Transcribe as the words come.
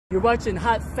You're watching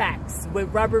Hot Facts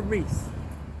with Robert Reese.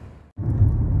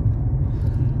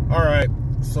 Alright,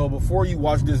 so before you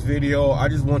watch this video, I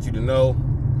just want you to know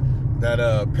that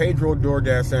Pedro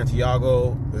DoorDash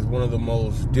Santiago is one of the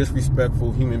most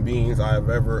disrespectful human beings I have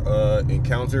ever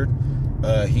encountered.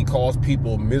 He calls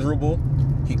people miserable.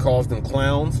 He calls them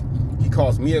clowns. He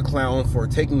calls me a clown for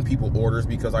taking people orders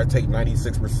because I take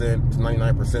 96% to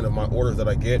 99% of my orders that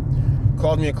I get.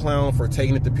 Calls me a clown for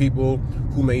taking it to people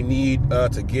who may need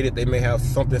to get it. They may have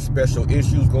something special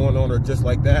issues going on or just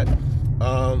like that.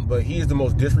 But he is the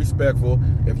most disrespectful.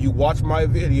 If you watch my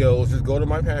videos, just go to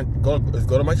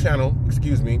my channel,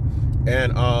 excuse me,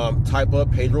 and type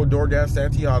up Pedro DoorDash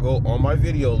Santiago on my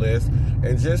video list,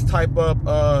 and just type up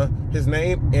his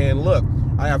name. And look,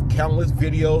 I have countless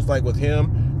videos like with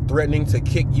him threatening to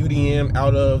kick UDM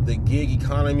out of the gig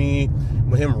economy,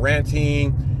 with him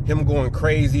ranting, him going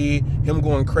crazy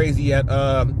at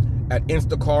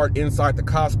Instacart inside the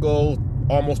Costco,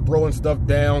 almost throwing stuff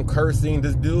down, cursing.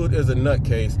 This dude is a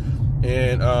nutcase,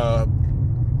 and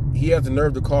he has the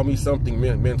nerve to call me something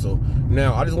mental.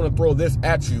 Now, I just want to throw this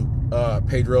at you,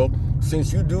 Pedro.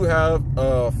 Since you do have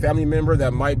a family member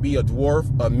that might be a dwarf,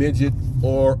 a midget,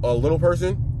 or a little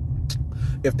person,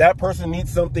 if that person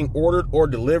needs something ordered or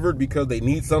delivered because they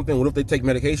need something, what if they take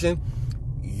medication?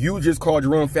 You just called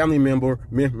your own family member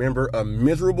a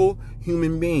miserable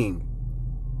human being.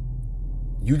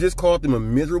 You just called them a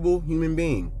miserable human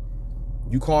being.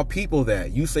 You call people that.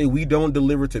 You say we don't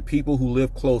deliver to people who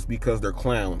live close because they're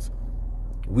clowns.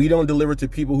 We don't deliver to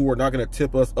people who are not going to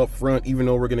tip us up front, even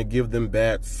though we're going to give them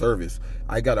bad service.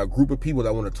 I got a group of people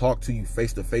that want to talk to you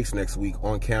face to face next week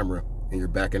on camera, and you're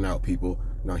backing out, people.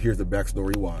 Now here's the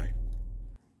backstory why.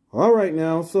 All right,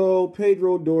 now, so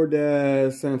Pedro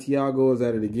DoorDash Santiago is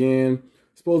at it again.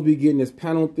 Supposed to be getting this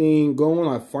panel thing going.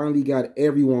 I finally got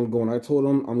everyone going. I told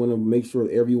him I'm going to make sure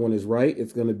that everyone is right.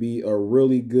 It's going to be a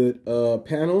really good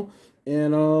panel,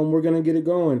 and we're going to get it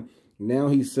going. Now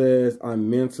he says I'm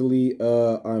mentally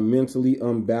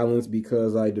unbalanced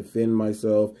because I defend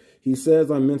myself. He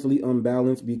says I'm mentally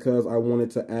unbalanced because I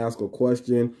wanted to ask a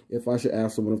question if I should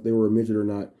ask someone if they were a midget or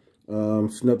not.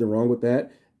 There's nothing wrong with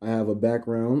that. I have a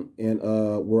background and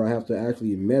where I have to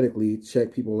actually medically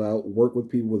check people out, work with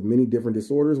people with many different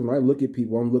disorders. When I look at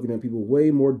people, I'm looking at people way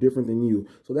more different than you.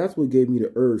 So that's what gave me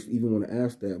the urge to even want to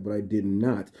ask that, but I did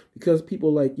not. Because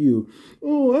people like you,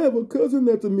 oh, I have a cousin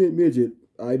that's a midget.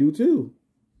 I do too.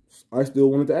 I still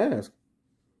wanted to ask.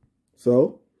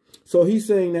 So he's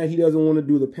saying that he doesn't want to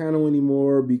do the panel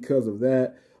anymore because of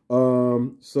that.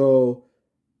 So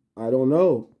I don't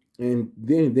know. And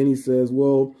then he says,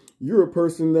 well, you're a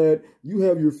person that you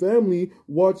have your family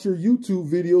watch your YouTube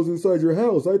videos inside your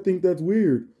house. I think that's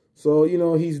weird. So, you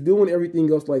know, he's doing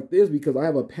everything else like this because I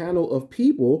have a panel of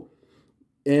people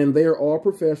and they're all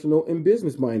professional and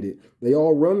business minded. They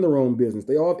all run their own business.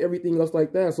 They all have everything else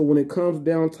like that. So when it comes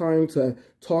down time to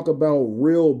talk about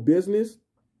real business,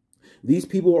 these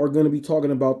people are going to be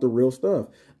talking about the real stuff.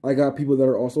 I got people that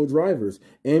are also drivers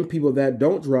and people that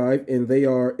don't drive, and they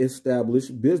are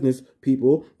established business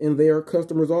people, and they are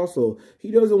customers also. He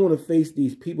doesn't want to face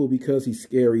these people because he's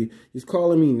scary. He's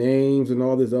calling me names and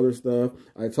all this other stuff.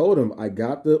 I told him I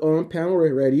got the panel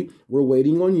ready. We're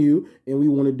waiting on you, and we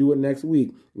want to do it next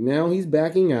week. Now he's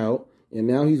backing out. And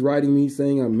now he's writing me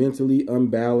saying I'm mentally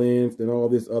unbalanced and all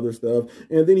this other stuff.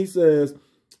 And then he said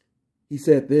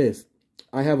this,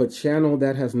 I have a channel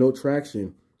that has no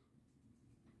traction.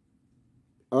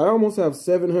 I almost have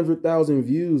 700,000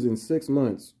 views in 6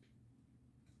 months.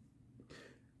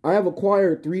 I have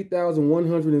acquired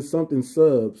 3,100 and something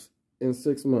subs in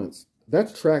 6 months.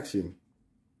 That's traction.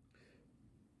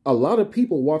 A lot of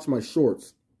people watch my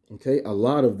shorts. Okay, a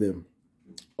lot of them.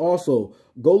 Also,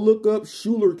 go look up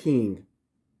Schuler King.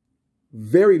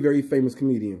 Very, very famous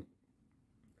comedian.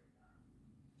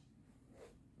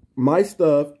 My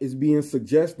stuff is being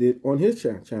suggested on his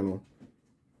channel.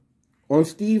 On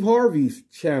Steve Harvey's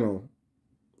channel.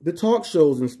 The talk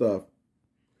shows and stuff.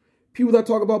 People that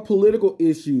talk about political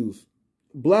issues.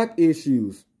 Black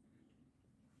issues.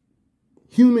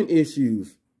 Human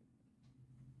issues.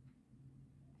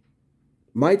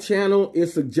 My channel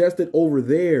is suggested over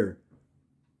there.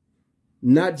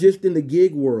 Not just in the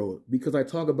gig world, because I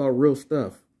talk about real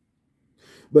stuff.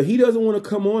 But he doesn't want to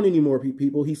come on anymore,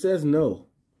 people. He says no.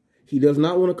 He does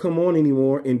not want to come on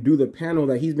anymore and do the panel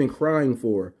that he's been crying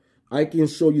for. I can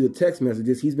show you the text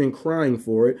messages. He's been crying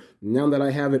for it. Now that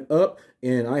I have it up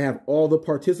and I have all the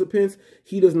participants,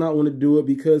 he does not want to do it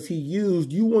because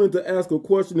you wanted to ask a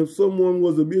question if someone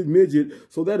was a midget,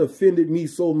 so that offended me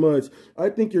so much. I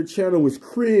think your channel is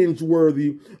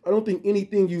cringe-worthy. I don't think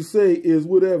anything you say is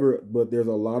whatever, but there's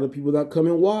a lot of people that come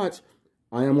and watch.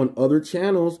 I am on other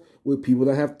channels with people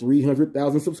that have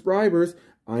 300,000 subscribers.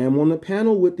 I am on the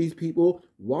panel with these people.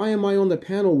 Why am I on the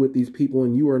panel with these people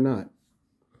and you are not?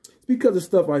 It's because the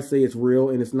stuff I say is real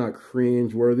and it's not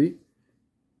cringe-worthy.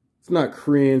 It's not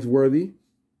cringe-worthy.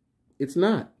 It's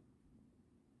not.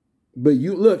 But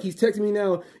you, look, he's texting me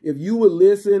now. If you would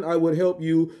listen, I would help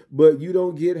you, but you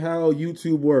don't get how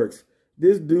YouTube works.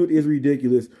 This dude is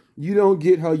ridiculous. You don't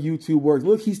get how YouTube works.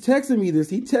 Look, he's texting me this.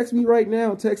 He texts me right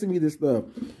now, texting me this stuff.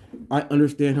 I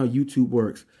understand how YouTube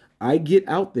works. I get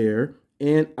out there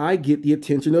and I get the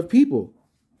attention of people.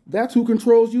 That's who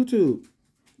controls YouTube.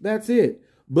 That's it.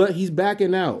 But he's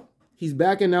backing out. He's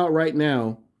backing out right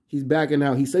now. He's backing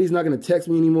out. He said he's not going to text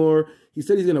me anymore. He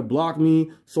said he's going to block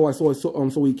me so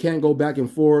we can't go back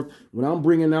and forth. When I'm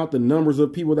bringing out the numbers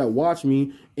of people that watch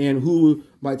me and who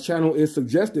my channel is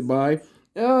suggested by,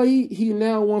 he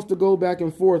now wants to go back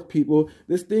and forth, people.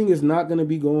 This thing is not going to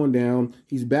be going down.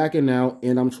 He's backing out,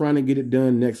 and I'm trying to get it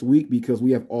done next week because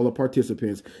we have all the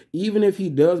participants. Even if he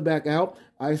does back out,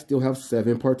 I still have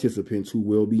 7 participants who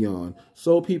will be on.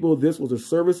 So, people, this was a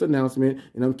service announcement,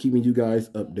 and I'm keeping you guys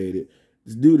updated.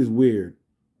 This dude is weird.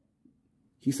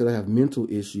 He said I have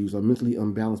mental issues. I'm mentally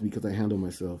unbalanced because I handle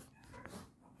myself.